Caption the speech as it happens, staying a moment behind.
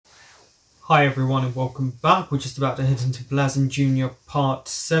Hi everyone and welcome back. We're just about to head into Blas and Junior Part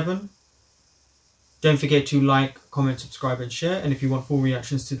 7. Don't forget to like, comment, subscribe and share. And if you want full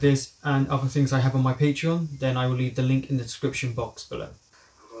reactions to this and other things I have on my Patreon, then I will leave the link in the description box below.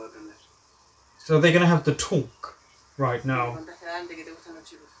 So they're going to have the talk right now.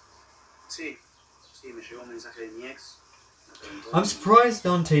 I'm surprised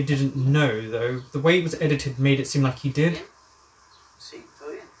Dante didn't know though. The way it was edited made it seem like he did.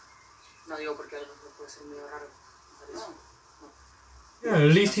 Yeah,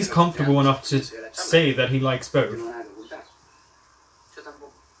 at least he's comfortable enough to say that he likes both.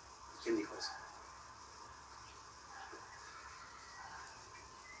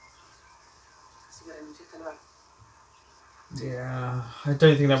 Yeah, I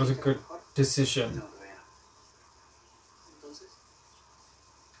don't think that was a good decision.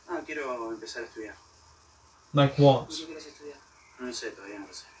 Like what?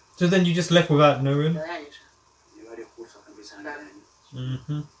 So then you just left without knowing?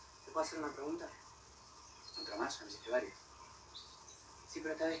 Mm-hmm.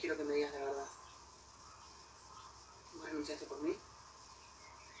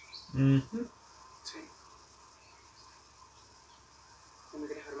 Mm-hmm.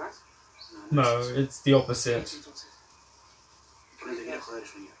 No, it's the opposite.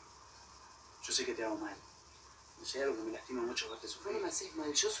 No sé, algo que me lastima mucho verte sufrir. No me haces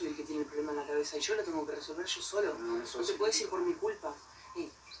mal, yo soy el que tiene el problema en la cabeza y yo lo tengo que resolver yo solo. No te puedes ir por mi culpa.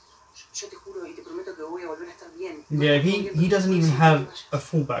 Yo te juro y te prometo que voy a volver a estar bien. Yeah, he doesn't even have a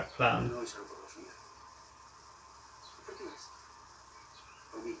fallback plan. No, solo por vos, Junior. ¿Por qué más?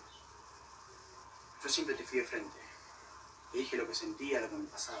 Por mí. Yo siempre te fui de frente. Te dije lo que sentía, lo que me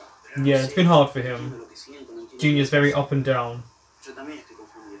pasaba. Yeah, it's been hard for him. Junior's very up and down. Yo también estoy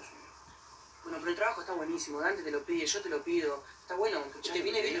confundido, Junior. Bueno, pero el trabajo está buenísimo. Dante te lo pide, yo te lo pido. Está bueno, escuchás. ¿Te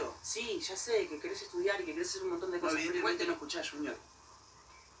viene bien? Sí, ya sé, que querés estudiar y que querés hacer un montón de cosas. No, evidentemente no escuchás, Junior.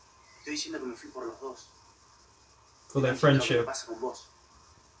 Estoy diciendo que me fui por los dos. For their friendship. ¿Qué pasa con vos?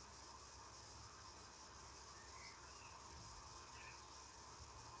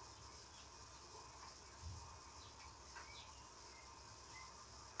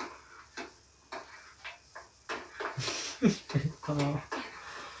 Oh.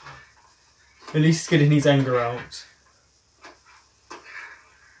 At least he's getting his anger out.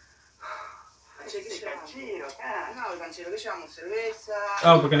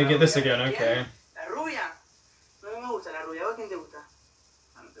 Oh, we're gonna get this again, okay. ¿La rubia? No me gusta la rubia. ¿A vos quién te gusta?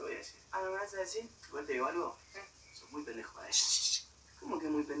 Ah, no te voy a decir. Ah, ¿no me vas a decir? Igual te digo algo. Sos muy pendejo para ella. ¿Cómo que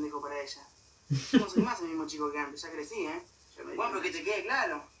muy pendejo para ella? No soy más el mismo chico que antes. Ya crecí, ¿eh? Bueno, pero que te quede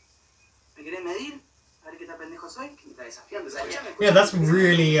claro. ¿Me querés medir? A ver qué tan pendejo soy. Que me está desafiando. Yeah, that's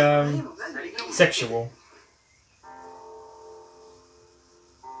really sexual.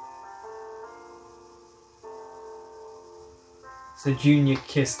 So Junior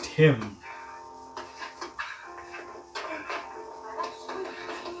kissed him.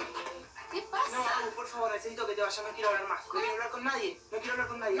 ¿Qué pasa? No, por favor, necesito que te vayas. No quiero hablar más. No quiero hablar con nadie. No quiero hablar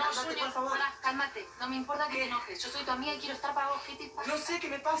con nadie. No, Andate, Junior, por favor. cálmate. No me importa que te enojes. Yo soy tu amiga y quiero estar para vos. ¿Qué te pasa? No sé qué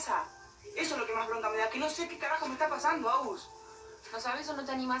me pasa. Eso es lo que más bronca me da. Que no sé qué carajo me está pasando, Agus. ¿No sabes o no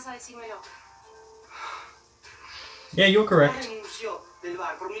te animás a decírmelo? Yeah, you're correct. Renunció del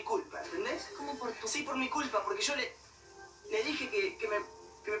bar por mi culpa, ¿entendés? ¿Cómo por tu? Sí, por mi culpa, porque yo le dije que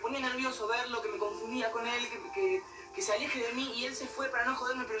me ponía nervioso verlo, que me confundía con él, que se aleje de mí y él se fue para no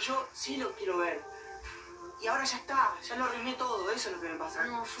joderme, pero yo sí lo quiero ver. Y ahora ya está, ya lo arruiné todo, eso es lo que me pasa.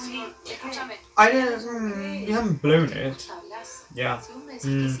 No, Junior, sí, escúchame. You haven't blown it. ¿Hablas? Yeah. Si vos me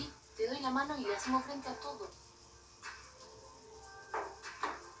decís que sí, te doy la mano y le hacemos frente a todo.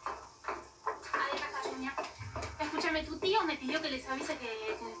 Escúchame, tu tío me pidió que les avise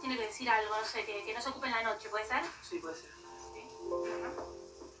que les tiene que decir algo, no sé, que no se ocupen la noche, ¿puede ser? Sí, puede ser.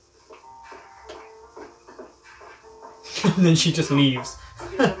 And then she just leaves. No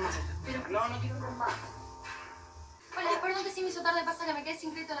quiero ver más esto. No quiero ver más. Hola, perdón que sí me hizo tarde, pasa que me quedé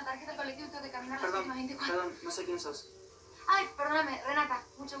sin crédito en la tarjeta del colectivo y tengo que caminar las últimas 24. Perdón, no sé quién sos. Ay, perdóname, Renata,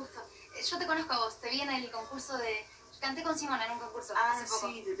 mucho gusto. Yo te conozco a vos, te vi en el concurso de... Canté con Simona en un concurso hace poco.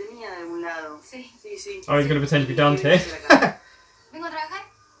 Sí, te tenía de algún lado. Sí. Sí. Oh, he's gonna pretend to be Dante. ¿Vengo a trabajar?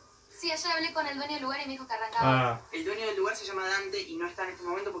 Sí, ayer hablé con el dueño del lugar y me dijo que arrancaba. Ah. El dueño del lugar se llama Dante y no está en este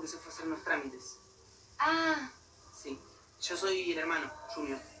momento porque se fue a hacer unos trámites. Ah. Sí. Yo soy el hermano,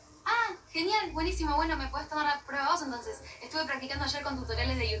 Junior. Ah, genial, buenísimo. Bueno, me puedes tomar la prueba vos entonces. Estuve practicando ayer con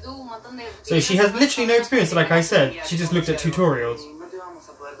tutoriales de YouTube, un montón de... So she has literally no experience, like I said. She just looked at tutorials. No te vamos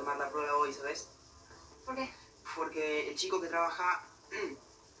a poder tomar la prueba hoy, ¿sabes? ¿Por qué? Porque el chico que trabajaba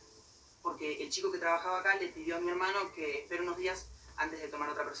acá le pidió a mi hermano que espere unos días antes de tomar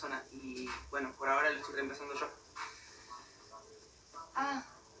otra persona. Y bueno, por ahora lo estoy reemplazando yo. Ah,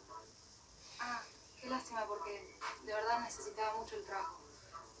 qué lástima porque de verdad necesitaba mucho el trabajo.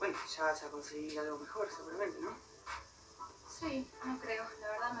 Bueno, ya vas a conseguir algo mejor seguramente, ¿no? Sí, no creo. La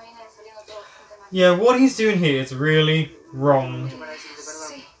verdad me viene saliendo todo bastante mal. Yeah, what he's doing here is really wrong. Mucho para decirte, perdón.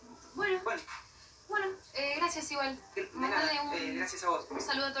 Sí. Bueno, gracias igual. De nada, Mándale gracias a vos. un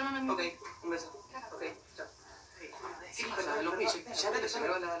saludo a tu hermano. Ok, un beso. Gracias. Ok, chao. ¿Qué pasa? Ya te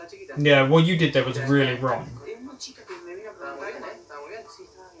salvó la chiquita. Yeah, what you did there was really wrong. Es una chica que me vino a preguntar. ¿Estaba muy bien? Sí,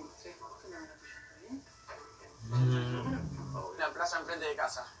 estaba bien. Sí. ¿Qué me la tuya? ¿Está bien? La plaza enfrente de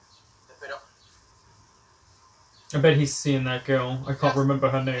casa. Te espero. I bet he's seeing that girl. I can't remember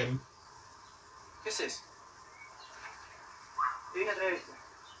her name. ¿Qué es eso? Te vine a traer esto.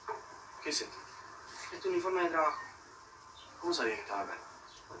 ¿Qué es esto? Es tu uniforme de trabajo. ¿Cómo sabías que estaba acá?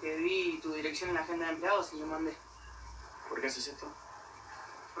 Porque vi tu dirección en la agenda de empleados y lo mandé. ¿Por qué haces esto?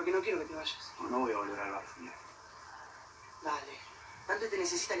 Porque no quiero que te vayas. No voy a volver al bar, señor. Dale. Dante te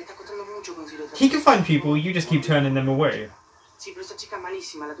necesita, le está costando mucho conseguir otra. He can find people, you just keep turning them away. Sí, pero esa chica es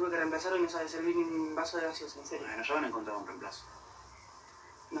malísima. La tuve que reemplazar hoy y no sabe servir ni un vaso de gaseosa, en serio. Bueno, ya van a encontrar un reemplazo.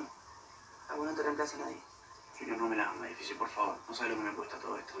 No. A vos no te reemplaza nadie. Señor, no me la hagas más difícil, por favor. No sabes lo que me cuesta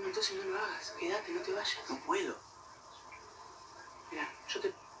todo esto. Bueno, entonces no lo hagas. Quédate, no te vayas. No puedo. Mira, yo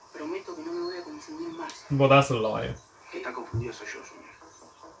te prometo que no me voy a confundir más. Well, that's a lie. El que está confundido soy yo, señor.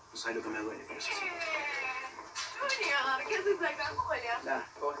 No sabes lo que me duele, pero sí. Junior, ¿qué haces acá? Hola. Hola,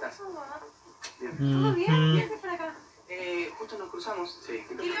 ¿cómo estás? Bien. ¿Todo bien? Mhm. ¿Qué haces por acá? Justo nos cruzamos. Sí.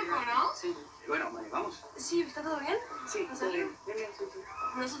 Qué loco, ¿no? Sí. Bueno, vamos. Sí, ¿está todo bien? Sí, ¿Vas todo a ir? bien. Bien, bien, sí, sí.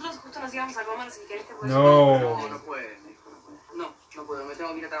 Nosotros justo nos íbamos a comer, si querés te puedes No. No, no puede, me dijo, no puede. No, no puedo. Me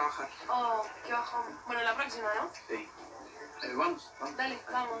tengo que ir a trabajar. Oh, qué bajón. Bueno, la próxima, ¿no? Sí. Vamos, vamos. Dale,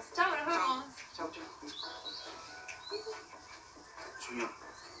 vamos. Chao, nos vemos. Chau, chau. Señor,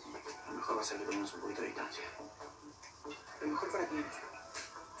 lo mejor va a ser que tomemos un poquito de distancia. Lo mejor para ti.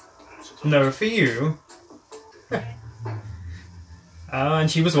 Para nosotros. No, for you. And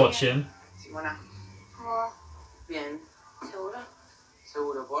she was watching. Simona. ¿Cómo va? Bien. ¿Seguro?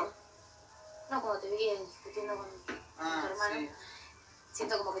 ¿Seguro por? No, como te vi discutiendo con tu hermano. Sí.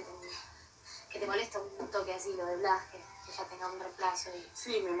 Siento como que te molesta un toque así lo de Blas, que ya tenga un reemplazo y...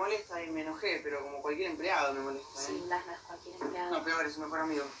 Sí, me molesta y me enojé, pero como cualquier empleado me molesta. Sí, Blas no es cualquier empleado. No, peor, es su mejor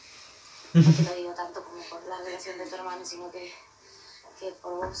amigo. No te lo digo tanto como por la relación de tu hermano, sino que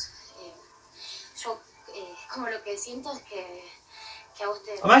por vos. Yo, como lo que siento es que a vos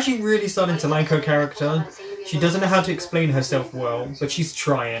te... I'm actually really starting to like her character. She doesn't know how to explain herself well, but she's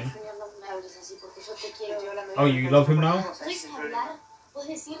trying. Junior, no me hables así porque yo te quiero... Oh, you love him now? ¿Puedes hablar? ¿Puedes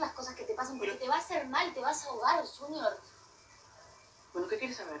decir las cosas que te pasan? Porque te va a hacer mal, te vas a ahogar, Junior. Bueno, ¿qué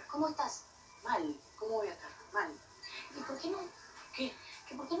quieres saber? ¿Cómo estás? Mal. ¿Cómo voy a estar? Mal. ¿Y por qué no? ¿Qué?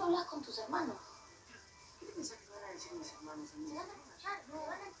 ¿Que por qué no hablas con tus hermanos? ¿Qué te pensás que van a decir mis hermanos a mí? Te van a escuchar, no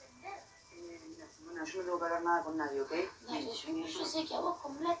van a entender. Mira, Simona, yo no tengo que hablar nada con nadie, ¿ok? Dale, yo sé que a vos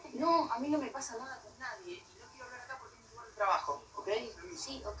con Blas te... No, a mí no me pasa nada con nadie. Y no quiero hablar acá porque es mi lugar de trabajo, ¿ok?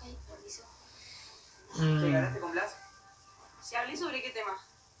 Sí, ok, permiso. ¿Te hablaste con Blas? ¿Se hablé sobre qué tema?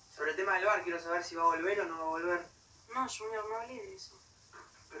 Sobre el tema del bar, quiero saber si va a volver o no va a volver. No, Junior, no hablé de eso.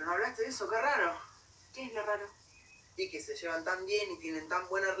 Pero no hablaste de eso, qué raro. ¿Qué es lo raro? Y que se llevan tan bien y tienen tan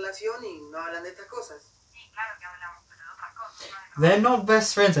buena relación y no hablan de estas cosas. Sí, claro que hablamos, pero de otras cosas. They're not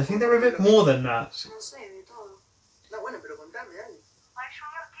best friends. I think they're a bit more than that. No sé, de todo. No, bueno, pero contame, dale. Ay,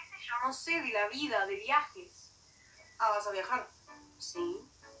 Junior, qué sé yo. No sé, de la vida, de viajes. Ah, ¿vas a viajar? Sí.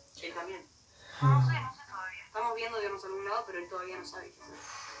 Él también. No sé todavía. Estamos viendo de irnos a algún lado, pero él todavía no sabe qué hacer.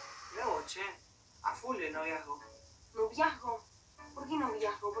 Luego, che, a full el noviazgo. ¿Noviazgo? ¿Por qué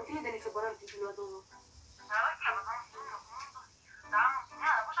noviazgo? ¿Por qué le tenés que poner título a todo? La verdad es que la pasamos todos juntos y disfrutábamos y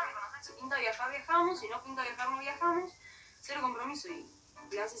nada. Vos ya me conocés. Si pinta viajar, viajamos. Si no pinta viajar, no viajamos. Cero compromiso y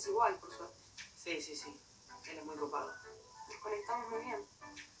Blas es igual, por suerte. Sí, sí, sí. Él es muy copado. Nos conectamos muy bien.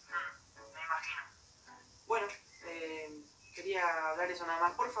 Me imagino. Bueno, quería hablar eso nada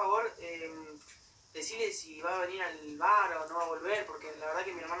más. Por favor, decile si va a venir al bar o no va a volver, porque la verdad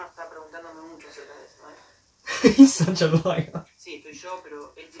que mi hermano está preguntándome mucho acerca de eso, ¿eh? He's such a liar. Sí, estoy yo,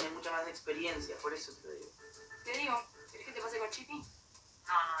 pero él tiene mucha más experiencia, por eso te lo digo. Te digo, ¿querés que te pase con Chippy? No,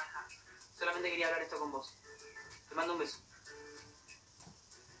 deja. Solamente quería hablar esto con vos. Te mando un beso.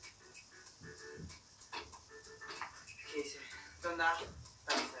 ¿Qué dice? ¿Qué onda?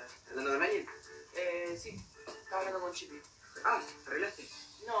 ¿Estás hablando con alguien? Sí, estaba hablando con Chippy. Ah, ¿te arreglaste?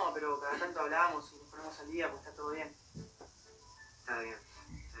 No, pero cada tanto hablamos y nos ponemos al día, pues está todo bien. Está bien,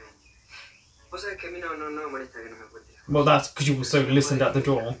 está bien. Vos sabés que a mí no me molesta que no me cuentes. Well, that's because you also listened at the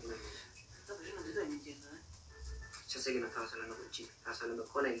door. No, pero yo no te estoy mintiendo, ¿eh? Ya sé que no estabas hablando con Chip, estabas hablando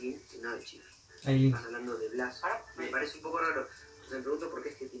con Aileen y no de Chip. Aileen. Estabas hablando de Blas. Me parece un poco raro. Me pregunto por qué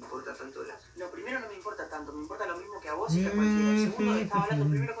es que te importa tanto Blas. Lo primero no me importa tanto, me importa lo mismo que a vos y que a cualquiera. El segundo, estaba hablando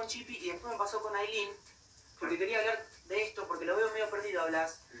primero con Chippy y después me pasó con Aileen, porque quería hablar de esto, porque lo veo medio perdido a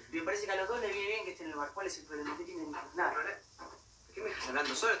Blas. Y me parece que a los dos les viene bien que esté en el bar. ¿Cuál es el problema? ¿Qué tienen? Nada. ¿Qué me estás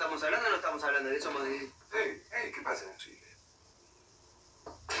hablando? ¿Solo estamos hablando o no estamos hablando? ¿De somos de...? ¿Qué pasa? Sí.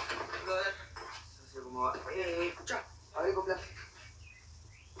 Joder. No sé cómo va. Escuchá, hablé con Blas.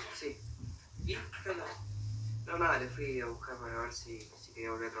 Sí. ¿Y qué onda? No, nada, le fui a buscar para ver si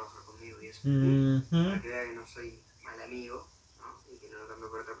quería volver a trabajar conmigo y eso. Para que vea que no soy mal amigo, ¿no? Y que no lo cambio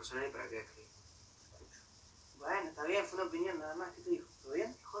por otra persona y para que vea que escucho. Bueno, está bien, fue una opinión nada más. ¿Qué te dijo? ¿Todo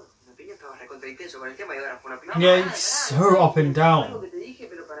bien? Joder, una opinión, estaba recontra intenso con el tema y ahora fue una opinión. Yeah, it's so up and Algo down. que te dije,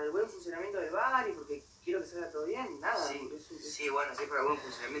 pero para el buen funcionamiento del bar y porque quiero que salga todo bien, nada. Sí, bueno, sí, para buen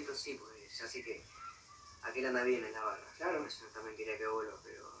funcionamiento sí, porque ya sé que aquel anda bien en la barra. Claro. Eso también quería que vuelva,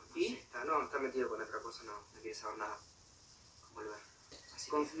 pero no ¿Y? sé, está metido con otra cosa, no quiere saber nada con volver. Así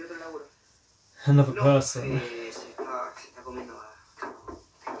que... Consiguió otro laburo. Another No, person. se está comiendo a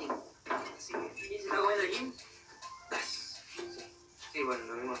Jim. Así que... ¿Y se está comiendo el Jim? Sí, bueno,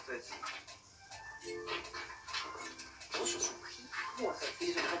 lo vimos tres. ¿Vos sos un Jim? ¿Cómo vas a decir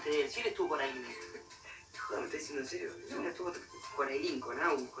eso delante de él? Si él estuvo con Aileen. Joder, ¿me estás diciendo en serio? No, estuvo con Aileen, con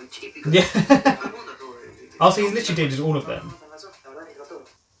Au, con Chip y con... Yeah. Todo el mundo estuvo... Oh, so he's literally dated all of them. No, tenés razón, la verdad que trató todo.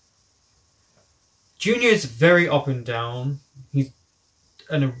 Junior is very up and down. He's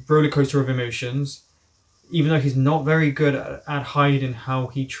on a roller coaster of emotions. Even though he's not very good at hiding how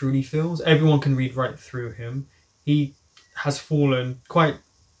he truly feels, everyone can read right through him. He has fallen quite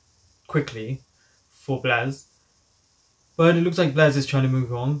quickly for Blas. But it looks like Blas is trying to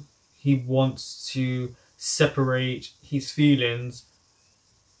move on. He wants to separate his feelings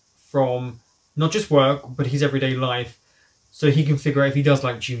from not just work, but his everyday life, so he can figure out if he does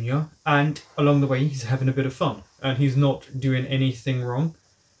like Junior, and along the way he's having a bit of fun, and he's not doing anything wrong.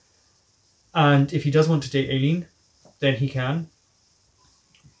 And if he does want to date Aileen, then he can.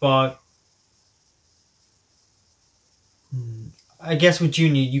 But I guess with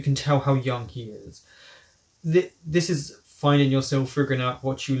Junior, you can tell how young he is. This is finding yourself, figuring out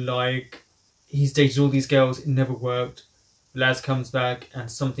what you like. He's dated all these girls, it never worked. Blas comes back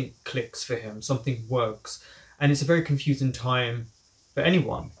and something clicks for him, something works. And it's a very confusing time for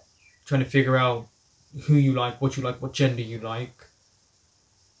anyone, trying to figure out who you like, what gender you like.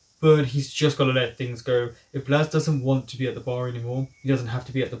 But he's just got to let things go. If Blas doesn't want to be at the bar anymore, he doesn't have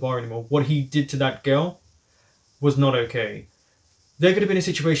to be at the bar anymore. What he did to that girl was not okay. There could have been a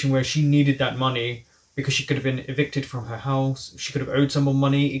situation where she needed that money because she could have been evicted from her house, she could have owed someone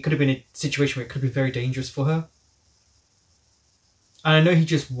money, it could have been a situation where it could have been very dangerous for her. And I know he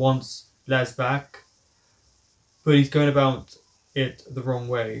just wants Blas back, but he's going about it the wrong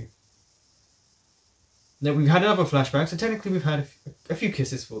way. Now, we've had another flashback, so technically we've had a few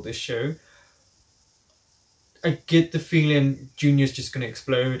kisses for this show. I get the feeling Junior's just going to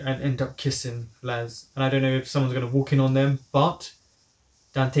explode and end up kissing Blas. And I don't know if someone's going to walk in on them, but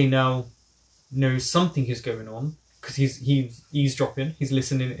Dante now knows something is going on because he's eavesdropping, he's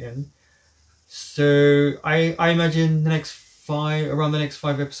listening in. So I imagine around the next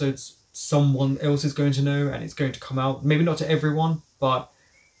 5 episodes, someone else is going to know and it's going to come out. Maybe not to everyone, but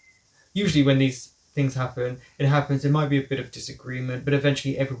usually when these things happen, it might be a bit of disagreement, but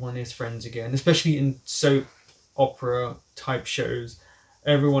eventually everyone is friends again, especially in soap opera type shows.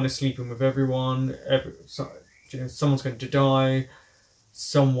 Everyone is sleeping with everyone, someone's going to die,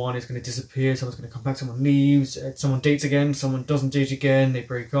 someone is going to disappear, someone's going to come back, someone leaves, someone dates again, someone doesn't date again, they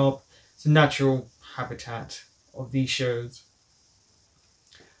break up. It's a natural habitat of these shows.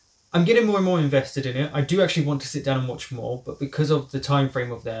 I'm getting more and more invested in it. I do actually want to sit down and watch more, but because of the time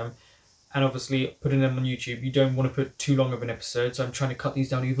frame of them, and obviously putting them on YouTube, you don't want to put too long of an episode, so I'm trying to cut these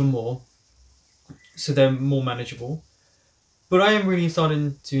down even more, so they're more manageable. But I am really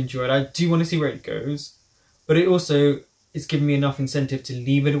starting to enjoy it. I do want to see where it goes, but it also is giving me enough incentive to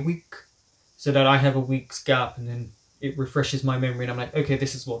leave it a week, so that I have a week's gap, and then it refreshes my memory, and I'm like, okay,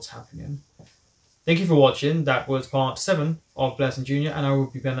 this is what's happening. Thank you for watching. That was part 7 of Blas and Junior, and I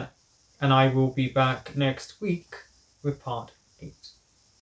will be back next week with part 8.